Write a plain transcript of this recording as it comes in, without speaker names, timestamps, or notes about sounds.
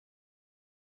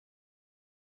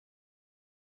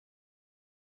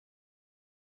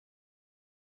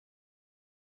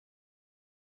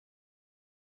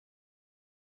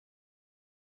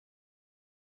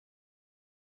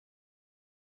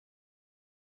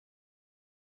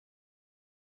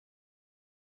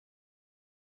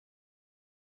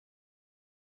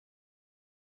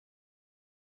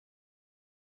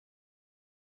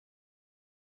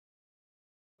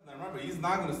Remember, he's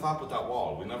not going to stop at that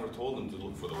wall. We never told him to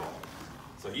look for the wall.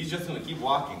 So he's just going to keep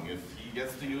walking. If he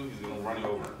gets to you, he's going to run you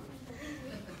over.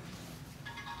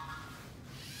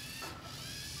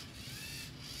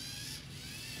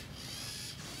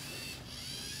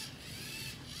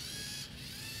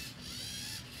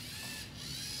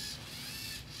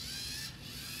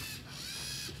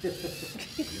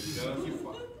 He's going to keep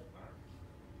walking.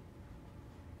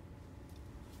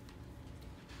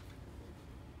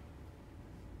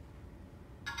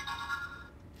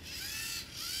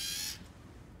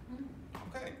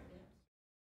 Okay.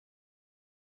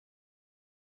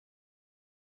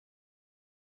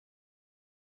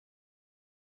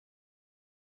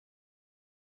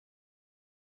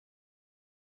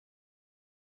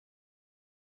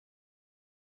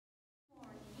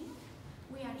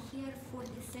 We are here for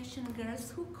the session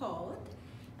Girls Who Code.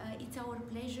 It's our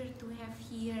pleasure to have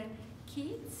here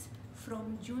kids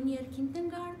from junior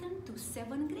kindergarten to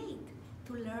 7th grade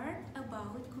to learn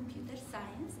about computer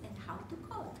science and how to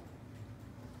code.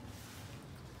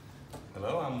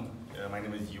 Hello, my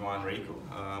name is Yuan Reiko.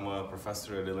 I'm a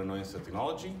professor at Illinois Institute of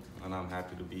Technology, and I'm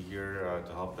happy to be here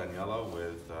to help Daniela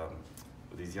with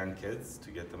these young kids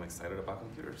to get them excited about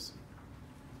computers.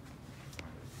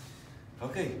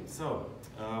 Okay, so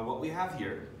what we have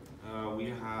here, we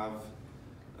have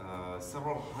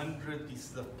several hundred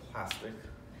pieces of plastic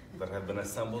that have been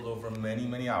assembled over many,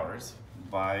 many hours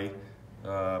by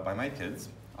my kids.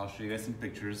 I'll show you guys some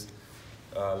pictures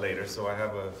later. So I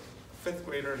have a 5th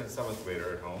grader and a 7th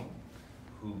grader at home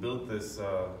who built this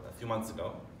a few months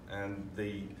ago, and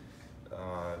they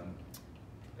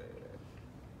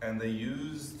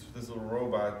used this little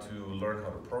robot to learn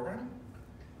how to program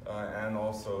and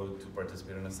also to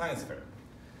participate in a science fair.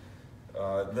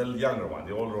 The younger one,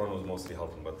 the older one was mostly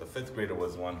helping, but the 5th grader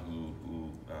was one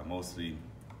who mostly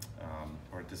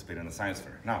participated in the science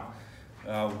fair. Now,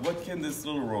 what can this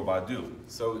little robot do?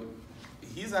 So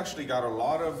he's actually got a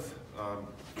lot of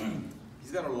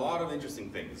interesting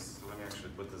things. So let me actually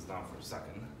put this down for a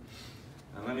second,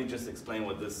 and let me just explain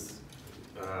what this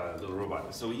little robot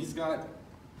is. So he's got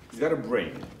a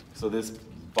brain. So this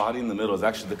body in the middle is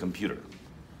actually the computer.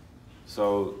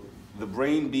 So the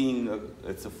brain being,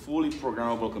 it's a fully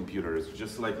programmable computer. It's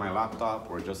just like my laptop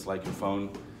or just like your phone.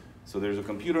 So there's a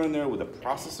computer in there with a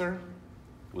processor,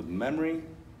 with memory,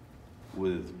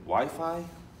 with Wi-Fi,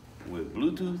 with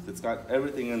Bluetooth. It's got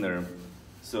everything in there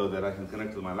so that I can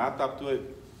connect with my laptop to it,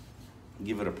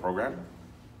 give it a program.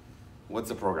 What's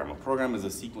a program? A program is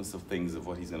a sequence of things of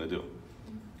what he's going to do,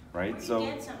 right? Where do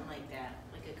you get something like that,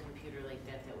 like a computer like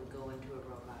that that would go into a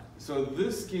robot? So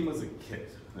this came as a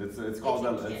kit. It's called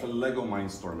it's a Lego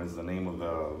Mindstorm is the name of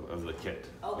the kit.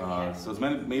 Okay. So it's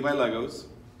made by Legos.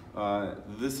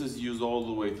 This is used all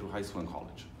the way through high school and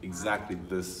college. Exactly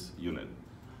this unit,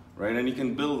 right? And you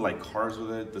can build like cars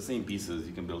with it. The same pieces.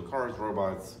 You can build cars,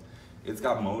 robots. It's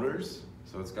got motors.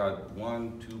 So it's got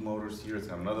 1, 2 motors here. It's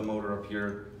got another motor up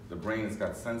here. The brain has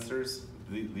got sensors.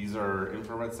 These are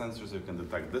infrared sensors, so you can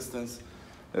detect distance.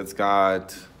 It's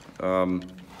got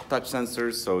touch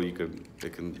sensors, so it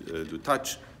can do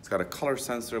touch. It's got a color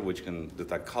sensor, which can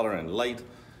detect color and light.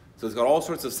 So it's got all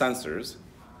sorts of sensors.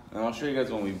 And I'll show you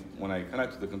guys when I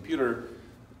connect to the computer,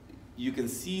 you can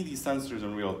see these sensors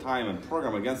in real time and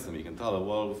program against them. You can tell it,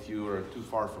 well, if you are too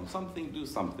far from something, do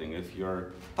something. If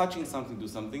you're touching something, do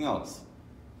something else.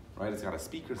 Right? It's got a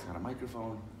speaker, it's got a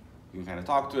microphone. You can kind of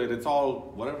talk to it. It's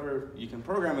all, whatever you can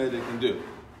program it, it can do.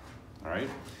 All right?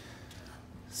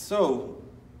 So,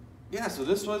 yeah, so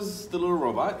this was the little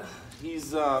robot.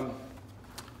 He's,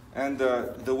 and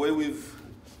the way we've,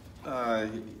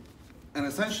 and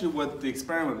essentially what the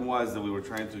experiment was that we were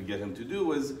trying to get him to do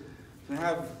was to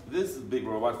have this big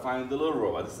robot find the little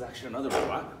robot. This is actually another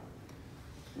robot,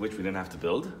 which we didn't have to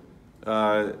build.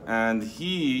 And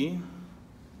he...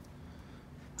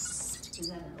 Is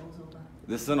that an Ozobot?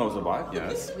 This is an Ozobot,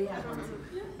 yes. We have one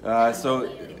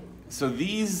too. So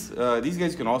these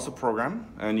guys can also program,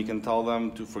 and you can tell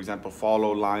them to, for example,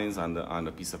 follow lines on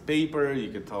a piece of paper.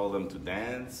 You can tell them to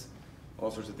dance,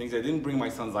 all sorts of things. I didn't bring my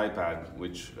son's iPad,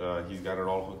 which he's got it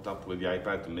all hooked up with the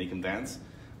iPad to make him dance,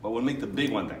 but we'll make the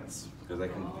big one dance because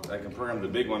I can program the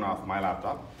big one off my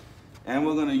laptop, and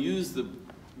we're going to use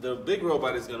the big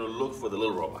robot is going to look for the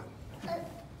little robot.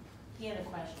 He had a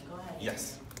question. Go ahead.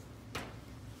 Yes.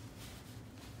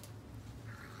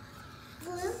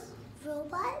 The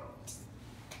robot,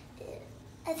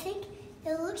 I think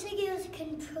it looks like it was it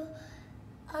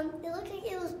looks like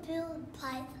it was built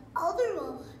by the other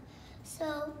robot.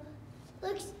 So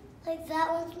looks like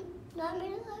that one's not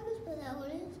made of Legos, but that one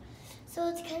is. So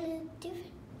it's kind of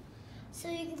different. So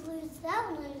you can lose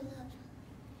that one on your laptop.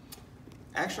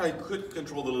 Actually, I could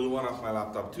control the little one off my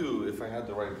laptop too if I had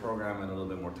the right program and a little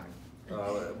bit more time.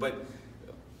 But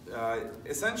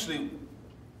essentially,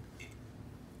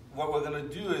 what we're going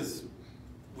to do is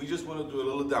we just want to do a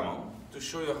little demo to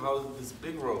show you how this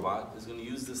big robot is going to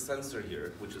use this sensor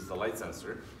here, which is the light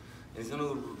sensor. And he's going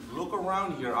to look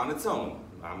around here on its own.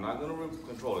 I'm not going to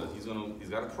control it. He's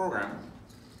got a program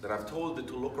that I've told it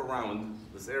to look around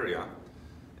this area.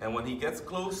 And when he gets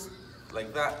close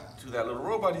like that to that little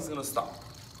robot, he's going to stop.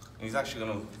 And he's actually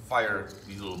going to fire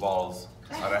these little balls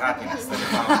out of happiness that he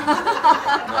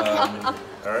found.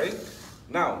 All right?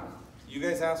 Now, you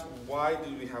guys asked, why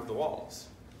do we have the walls?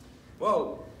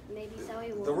 Well, Maybe so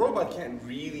the robot can't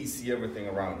really see everything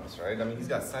around us, right? I mean, he's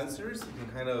got sensors, he can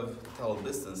kind of tell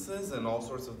distances and all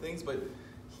sorts of things, but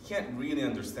he can't really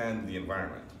understand the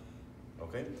environment,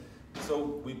 okay? So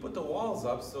we put the walls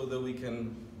up so that we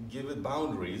can give it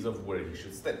boundaries of where he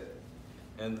should stay.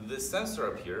 And this sensor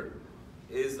up here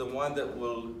is the one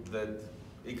that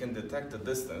it can detect the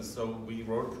distance. So we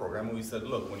wrote a program and we said,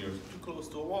 look, when you're too close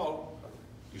to a wall,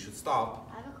 you should stop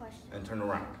I have a question. and turn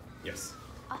around. Yes?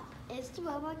 Is the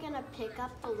robot gonna pick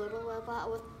up the little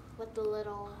robot with the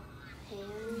little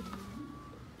hand?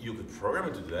 You could program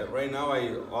it to do that. Right now,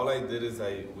 all I did is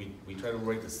we try to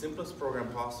write the simplest program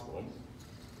possible,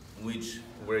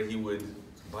 where he would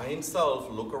by himself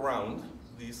look around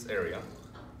this area,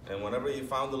 and whenever he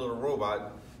found the little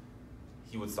robot,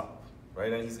 he would stop,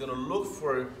 right? And he's gonna look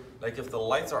for, like if the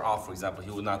lights are off, for example, he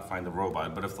would not find the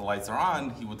robot, but if the lights are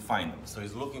on, he would find them. So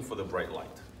he's looking for the bright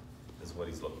light, is what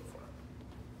he's looking for.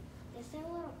 Is there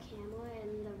a little camera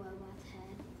in the robot's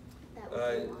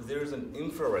head? There's an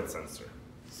infrared sensor.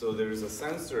 So there's a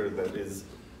sensor that is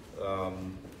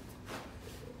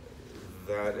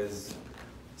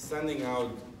sending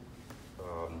out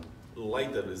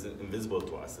light that is invisible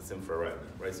to us. It's infrared,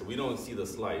 right? So we don't see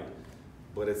this light,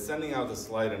 but it's sending out this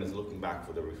light and is looking back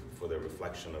for the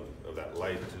reflection of that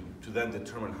light to then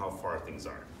determine how far things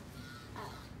are.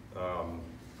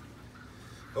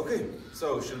 Okay,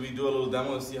 so should we do a little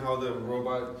demo and see how the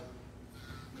robot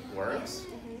works?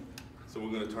 Mm-hmm. So we're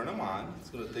going to turn them on. It's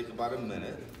going to take about a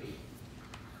minute.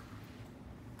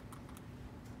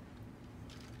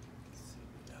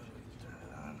 Turn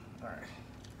it on. All right.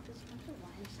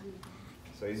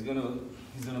 So he's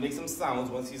gonna make some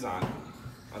sounds once he's on.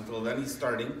 Until then, he's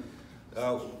starting.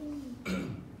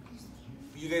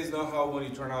 You guys know how when you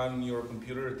turn on your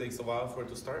computer, it takes a while for it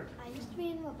to start? I used to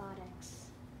be in robotics.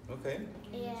 Okay.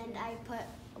 And I put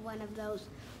one of those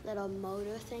little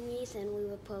motor thingies and we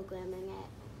were programming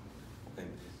it. Okay.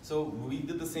 So we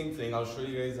did the same thing. I'll show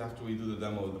you guys after we do the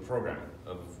demo of the program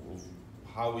of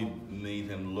how we made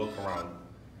him look around.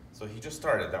 So he just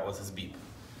started. That was his beep.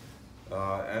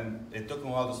 And it took him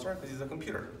a while to start because he's a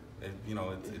computer.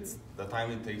 It's the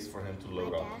time it takes for him to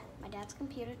load up. My dad's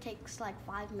computer takes like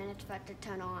 5 minutes for it to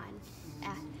turn on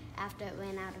after it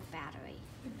ran out of battery.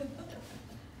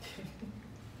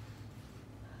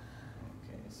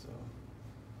 Okay, so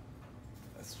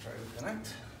let's try to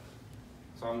connect.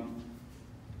 So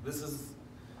this is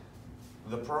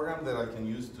the program that I can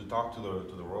use to talk to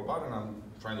the robot, and I'm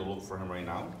trying to look for him right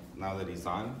now. Now that he's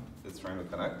on, it's trying to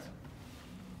connect.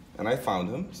 And I found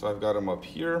him, so I've got him up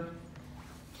here.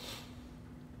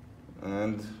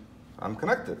 And I'm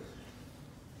connected.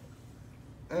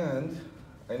 And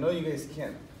I know you guys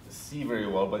can't see very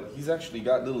well, but he's actually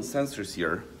got little sensors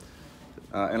here.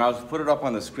 And I'll put it up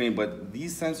on the screen, but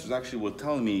these sensors actually will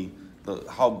tell me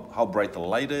how bright the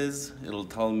light is. It'll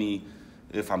tell me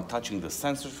if I'm touching the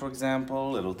sensors, for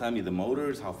example. It'll tell me the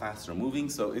motors, how fast they're moving.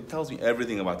 So it tells me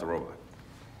everything about the robot,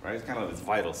 right? It's kind of its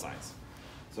vital signs.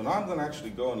 So now I'm going to actually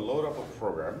go and load up a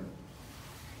program.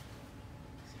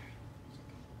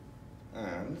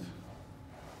 And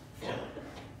let's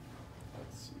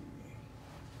see.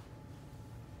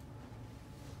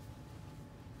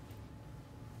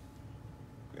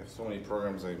 We have so many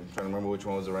programs, I'm trying to remember which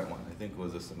one was the right one. I think it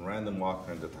was this random walk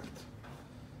and detect.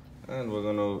 And we're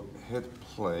going to hit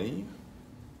play.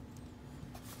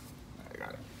 I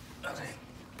got it. Okay.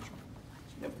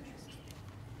 Yep.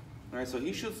 All right, so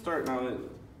he should start now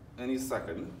any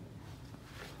second.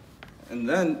 And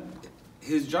then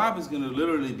his job is going to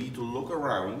literally be to look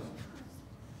around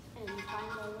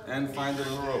and find the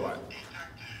little robot.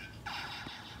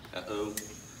 Uh-oh.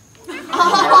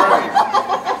 All right.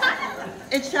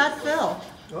 It shot Phil.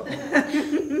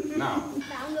 Now,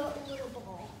 Found a little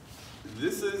ball.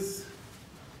 this is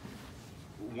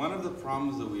one of the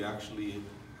problems that we actually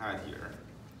had here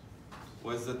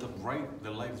was that the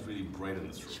light is really bright in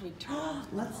this room. Should we turn?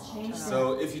 Let's change that.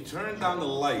 So if you turn down the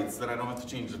lights, then I don't have to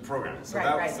change the program. So Right,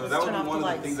 that, right. so Let's that would turn be off one the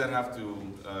of the lights. things that I have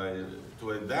to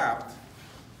adapt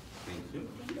Thank you.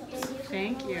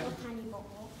 Thank you.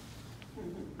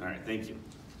 All right, thank you.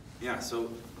 Yeah,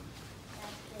 so,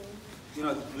 you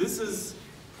know, this is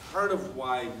part of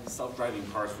why self-driving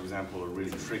cars, for example, are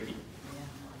really tricky,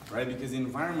 right? Because the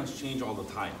environments change all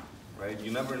the time, right?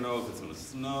 You never know if it's gonna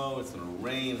snow, it's gonna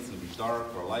rain, it's gonna be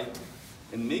dark or light.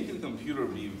 And making the computer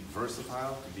be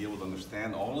versatile, to be able to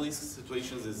understand all of these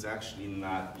situations is actually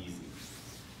not easy.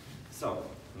 So,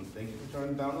 thank you for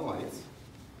turning down the lights.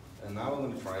 And now we're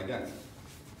gonna try again.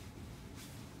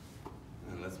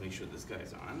 And let's make sure this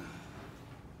guy's on.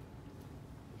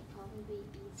 It'd probably be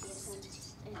easier since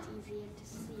it's easier to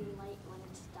see light when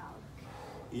it's dark.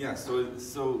 Yeah,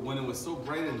 so when it was so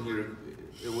bright in here,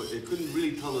 it couldn't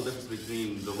really tell the difference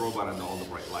between the robot and all the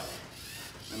bright light.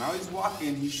 And now he's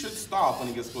walking, he should stop when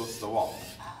he gets close to the wall.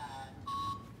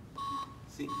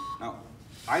 See, now,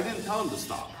 I didn't tell him to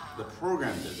stop. The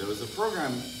program did. There was a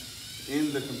program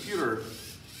in the computer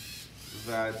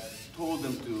that told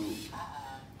him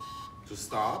to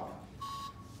stop.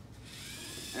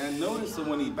 And notice that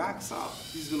when he backs up,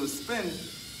 he's gonna spin,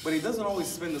 but he doesn't always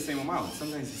spin the same amount.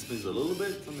 Sometimes he spins a little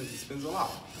bit, sometimes he spins a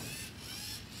lot.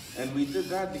 And we did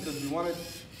that because we wanted,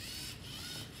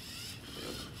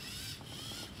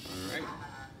 all right.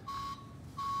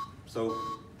 So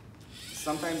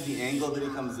sometimes the angle that he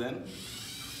comes in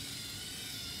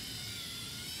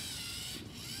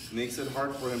makes it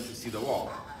hard for him to see the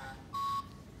wall.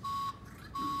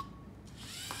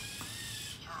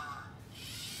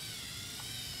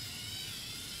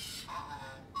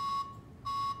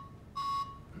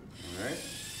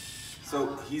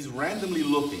 So he's randomly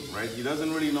looking, right? He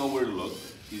doesn't really know where to look.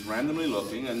 He's randomly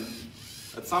looking, and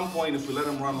at some point, if we let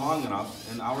him run long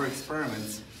enough in our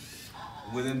experiments,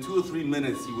 within 2 or 3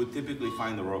 minutes, he would typically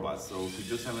find the robot. So if we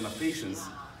just have enough patience,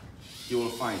 he will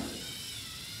find it.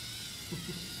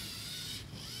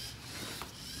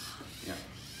 Yeah.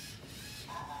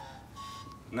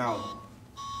 Now,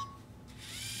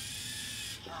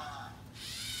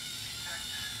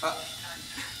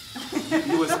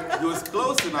 he was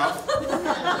close enough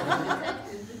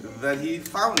that he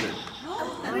found it.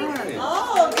 All right.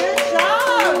 Oh, good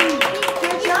job!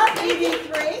 Good job,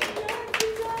 BB3.